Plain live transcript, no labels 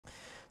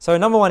So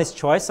number one is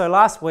choice. So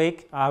last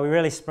week, we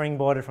really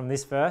springboarded from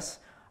this verse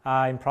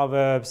in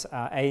Proverbs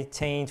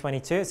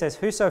 18:22. It says,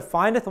 "Whoso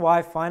findeth a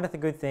wife findeth a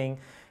good thing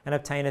and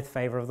obtaineth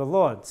favor of the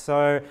Lord."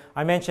 So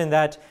I mentioned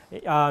that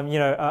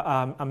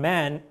a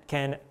man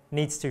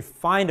needs to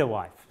find a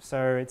wife.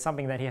 So it's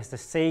something that he has to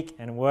seek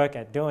and work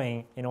at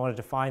doing in order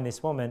to find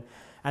this woman.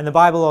 And the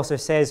Bible also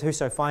says,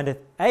 "Whoso findeth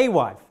a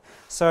wife."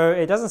 So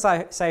it doesn't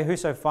say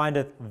 "whoso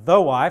findeth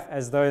the wife,"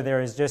 as though there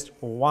is just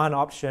one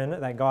option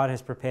that God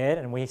has prepared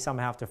and we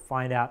somehow have to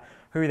find out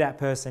who that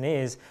person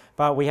is.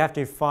 But we have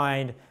to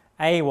find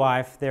a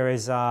wife. There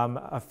is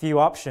a few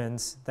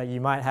options that you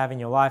might have in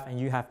your life, and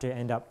you have to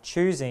end up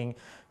choosing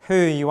who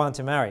you want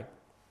to marry.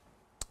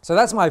 So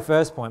that's my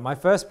first point. My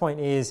first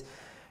point is,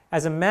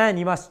 as a man,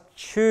 you must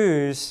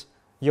choose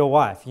your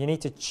wife. You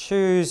need to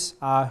choose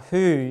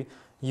who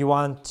you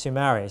want to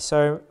marry.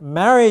 So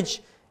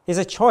marriage is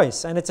a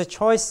choice, and it's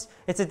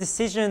a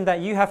decision that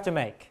you have to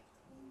make,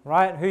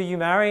 right? Who you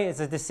marry is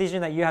a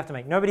decision that you have to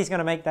make. Nobody's going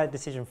to make that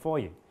decision for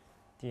you.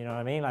 Do you know what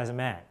I mean? As a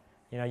man,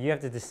 you have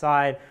to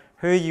decide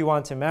who you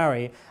want to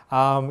marry.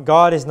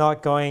 God is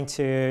not going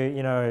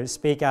to,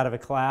 speak out of a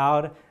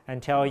cloud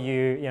and tell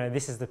you,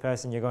 this is the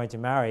person you're going to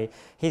marry.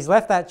 He's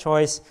left that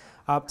choice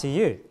up to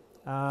you.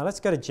 Let's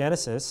go to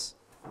Genesis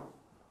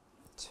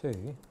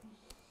 2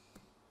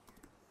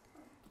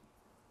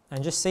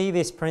 and just see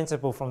this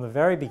principle from the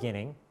very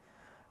beginning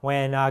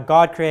when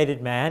God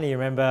created man. You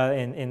remember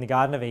in the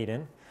Garden of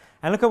Eden.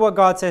 And look at what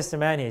God says to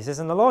man here. He says,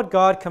 "And the Lord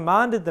God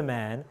commanded the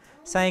man,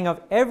 saying,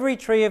 Of every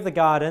tree of the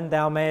garden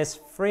thou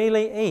mayest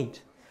freely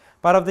eat,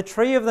 but of the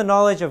tree of the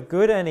knowledge of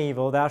good and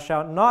evil thou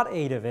shalt not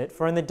eat of it,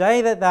 for in the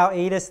day that thou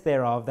eatest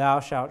thereof thou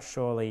shalt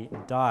surely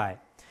die."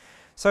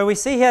 So we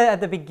see here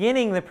at the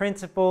beginning the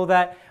principle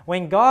that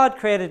when God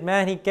created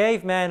man, he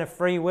gave man a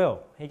free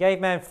will. He gave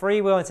man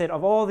free will and said,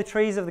 "Of all the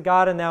trees of the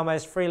garden thou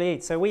mayest freely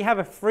eat." So we have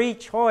a free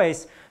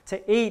choice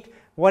to eat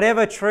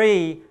whatever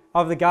tree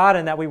of the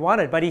garden that we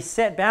wanted, but he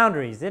set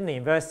boundaries, didn't he?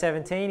 In verse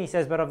 17 he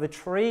says, "But of the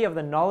tree of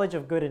the knowledge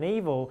of good and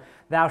evil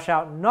thou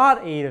shalt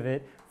not eat of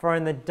it, for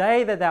in the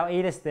day that thou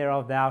eatest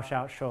thereof thou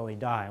shalt surely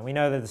die." And we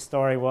know that the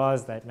story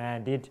was that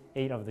man did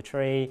eat of the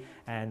tree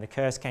and the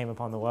curse came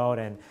upon the world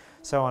and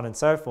so on and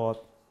so forth.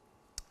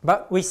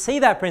 But we see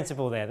that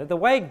principle there, that the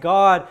way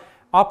God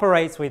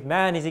operates with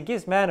man is he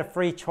gives man a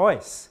free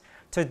choice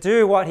to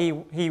do what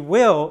he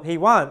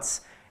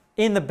wants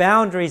in the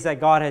boundaries that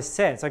God has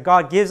set. So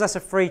God gives us a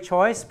free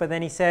choice, but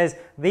then he says,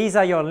 these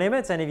are your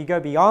limits, and if you go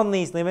beyond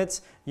these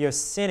limits, you're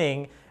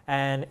sinning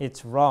and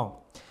it's wrong.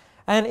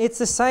 And it's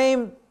the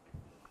same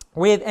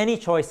with any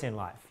choice in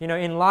life.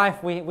 In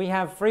life, we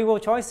have free will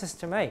choices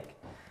to make.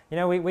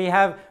 We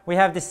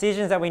have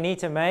decisions that we need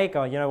to make,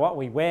 or what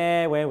we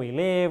wear, where we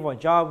live, what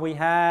job we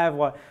have,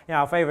 what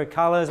our favorite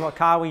colors, what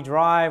car we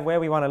drive, where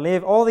we want to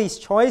live, all these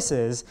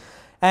choices.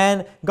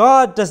 And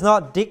God does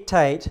not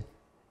dictate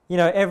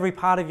every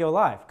part of your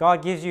life.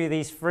 God gives you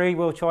these free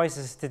will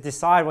choices to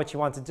decide what you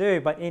want to do,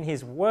 but in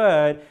his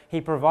word, he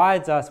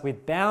provides us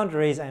with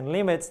boundaries and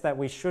limits that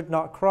we should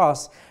not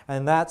cross,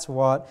 and that's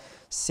what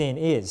sin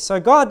is. So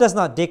God does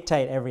not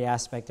dictate every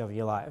aspect of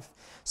your life.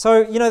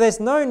 So, there's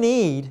no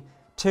need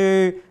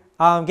to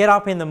get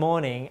up in the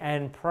morning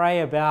and pray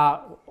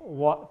about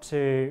what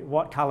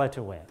color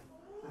to wear.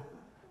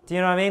 Do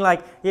you know what I mean?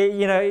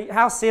 Like,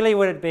 how silly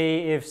would it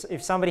be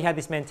if somebody had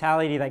this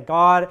mentality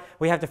that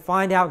we have to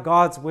find out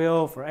God's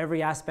will for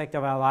every aspect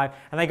of our life,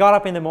 and they got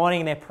up in the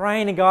morning and they're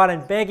praying to God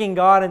and begging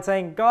God and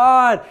saying,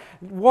 "God,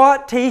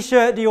 what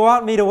t-shirt do you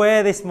want me to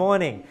wear this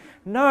morning?"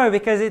 No,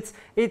 because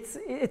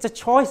it's a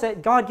choice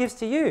that God gives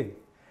to you.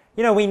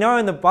 We know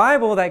in the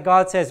Bible that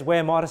God says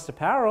wear modest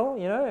apparel,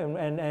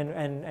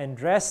 and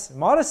dress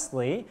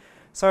modestly.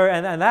 So,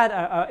 and that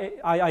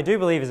I do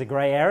believe is a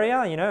grey area,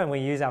 and we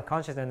use our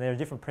conscience, and there are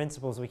different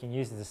principles we can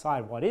use to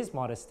decide what is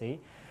modesty.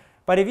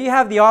 But if you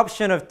have the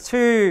option of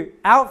two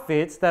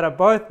outfits that are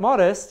both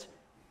modest,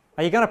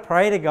 are you going to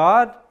pray to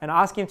God and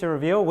ask him to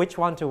reveal which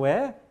one to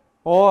wear?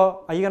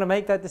 Or are you going to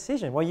make that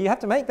decision? Well, you have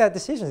to make that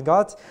decision.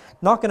 God's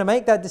not going to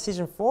make that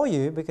decision for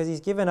you because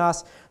he's given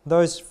us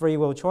those free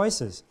will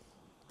choices.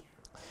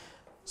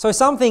 So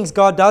some things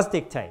God does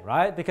dictate,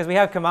 right? Because we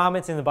have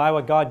commandments in the Bible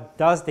where God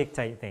does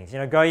dictate things.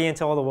 Go ye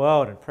into all the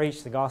world and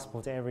preach the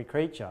gospel to every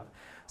creature.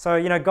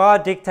 So,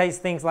 God dictates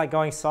things like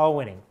going soul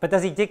winning. But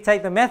does he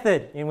dictate the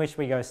method in which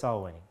we go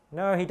soul winning?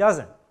 No, he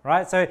doesn't,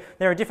 right? So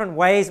there are different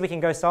ways we can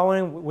go soul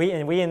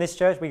winning. We in this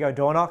church, we go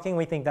door knocking.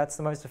 We think that's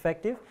the most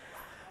effective.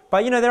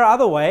 But, there are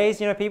other ways.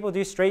 People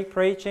do street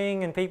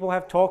preaching, and people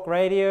have talk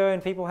radio,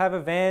 and people have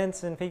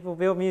events, and people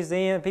build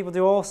museums, people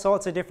do all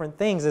sorts of different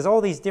things. There's all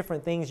these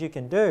different things you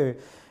can do.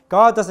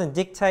 God doesn't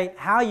dictate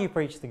how you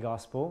preach the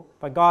gospel,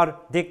 but God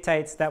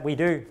dictates that we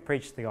do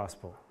preach the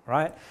gospel,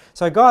 right?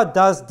 So God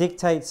does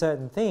dictate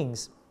certain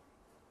things.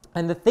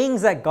 And the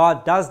things that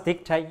God does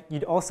dictate,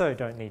 you also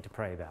don't need to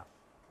pray about,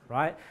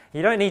 right?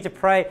 You don't need to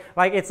pray.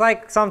 It's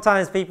like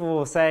sometimes people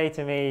will say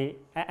to me,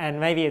 and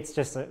maybe it's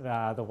just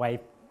the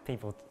way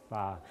people...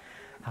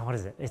 what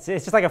is it? It's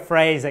just like a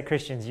phrase that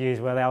Christians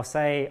use where they'll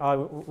say,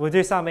 "Oh, we'll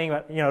do something,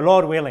 but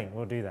Lord willing,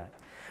 we'll do that."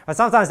 But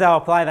sometimes they'll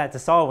apply that to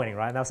soul winning,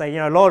 right? And they'll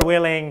say, Lord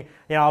willing,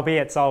 I'll be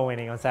at soul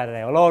winning on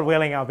Saturday, or Lord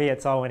willing, I'll be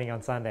at soul winning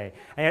on Sunday.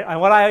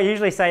 And what I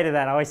usually say to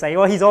that, I always say,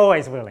 well, he's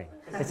always willing.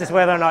 It's just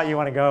whether or not you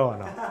want to go or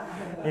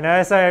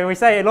not. So we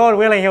say, Lord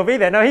willing, he'll be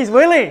there. No, he's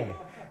willing.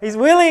 He's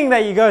willing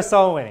that you go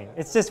soul winning.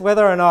 It's just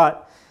whether or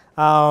not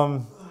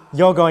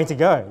you're going to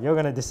go. You're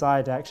going to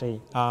decide to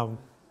actually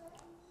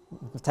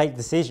take the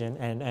decision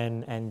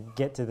and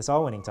get to the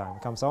soul winning time,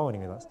 come soul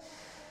winning with us.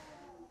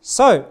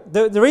 So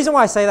the reason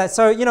why I say that,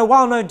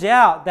 while no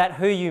doubt that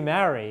who you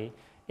marry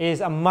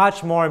is a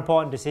much more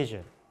important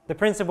decision, the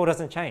principle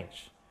doesn't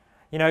change.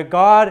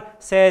 God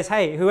says,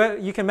 hey,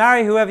 you can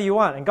marry whoever you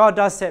want, and God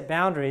does set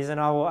boundaries,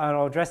 and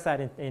I'll address that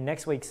in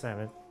next week's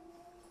sermon.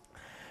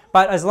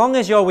 But as long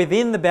as you're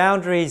within the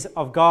boundaries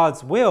of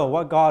God's will,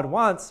 what God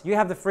wants, you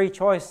have the free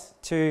choice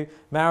to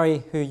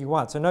marry who you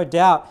want. So no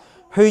doubt,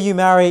 who you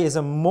marry is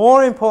a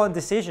more important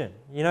decision.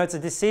 It's a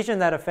decision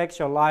that affects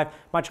your life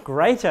much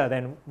greater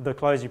than the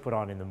clothes you put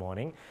on in the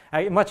morning,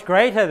 much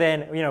greater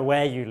than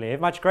where you live,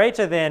 much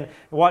greater than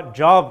what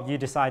job you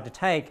decide to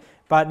take.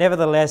 But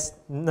nevertheless,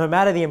 no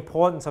matter the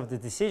importance of the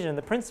decision,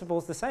 the principle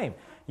is the same.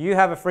 You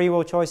have a free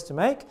will choice to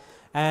make,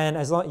 and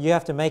as long you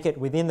have to make it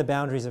within the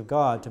boundaries of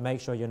God to make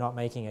sure you're not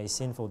making a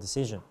sinful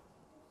decision.